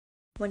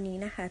วันนี้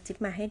นะคะจิ๊บ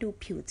มาให้ดู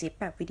ผิวจิ๊บ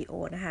แบบวิดีโอ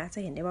นะคะจะ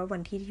เห็นได้ว่าวั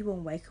นที่วง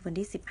ไว้คือวัน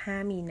ที่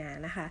15มีนา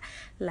นะคะ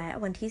และ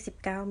วันที่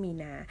19มี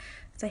นา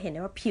จะเห็นไ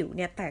ด้ว่าผิวเ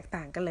นี่ยแตก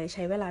ต่างกันเลยใ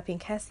ช้เวลาเพียง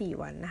แค่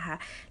4วันนะคะ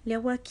เรีย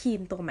กว่าครี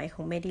มตัวใหม่ข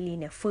อง Medileen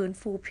เนี่ยฟื้น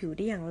ฟูผิวไ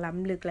ด้อย่างล้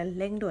ำลึกและ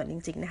เร่งด่วนจ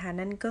ริงๆนะคะ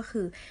นั่นก็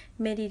คือ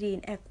Medileen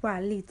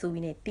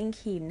Rejuvenating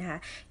ครีมนะคะ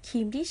ครี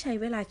มที่ใช้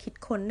เวลาคิด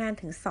ค้นนาน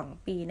ถึง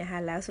2ปีนะคะ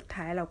แล้วสุด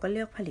ท้ายเราก็เ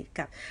ลือกผลิต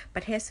กับป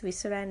ระเทศสวิต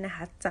เซอร์แลนด์นะค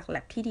ะจากแล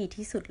บที่ดี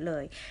ที่สุดเล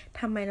ย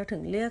ทำไมเราถึ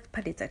งเลือกผ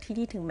ลิตจากที่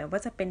นี่ถึงแม้ว่า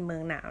จะเป็นเมือ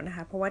งหนาวนะค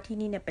ะเพราะว่าที่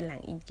นี่เนี่ยเป็นแหล่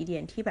งอินกิเดีย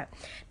นที่แบบ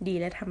ดี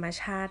และธรรม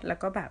ชาติแล้ว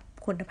ก็แบบ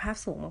คุณภาพ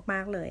สูงม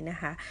ากๆเลยนะ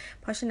คะ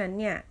เพราะฉะนั้น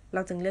เนี่ยเร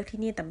าจึงเลือกที่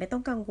นี่แต่ไม่ต้อ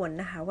งกังวล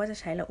นะคะว่าจะ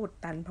ใช้แล้วอุด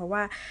ตันเพราะว่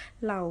า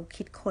เรา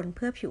คิดค้นเ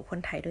พื่อผิวคน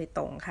ไทยโดยต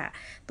รงค่ะ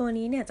ตัว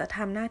นี้เนี่ยจะท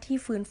ำหน้าที่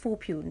ฟื้นฟู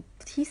ผิว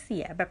ที่เสี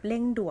ยแบบเร่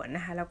งด่วนน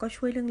ะคะแล้วก็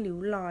ช่วยเรื่องริ้ว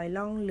รอย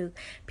ล่องลึก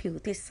ผิว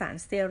ติดสาร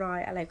สเตียรอย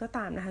ด์อะไรก็ต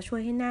ามนะคะช่ว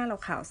ยให้หน้าเรา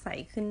ขาวใส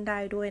ขึ้นได้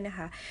ด้วยนะค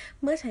ะ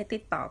เมื่อใช้ติ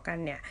ดต่อกัน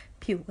เนี่ย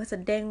ผิวก็จะ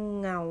เด้ง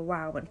เงาว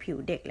าวเหมือนผิว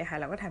เด็กเลยค่ะ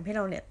แล้วก็ทำให้เ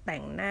ราเนี่ยแต่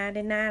งหน้าไ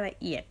ด้หน้าละ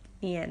เอียด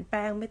เนียนแ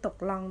ป้งไม่ตก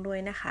ล่องด้วย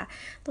นะคะ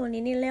ตัว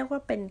นี้นี่เรียกว่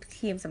าเป็นค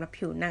รีมสำหรับ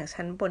ผิวหนัง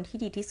ชั้นบนที่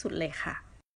ดีที่สุดเลยค่ะ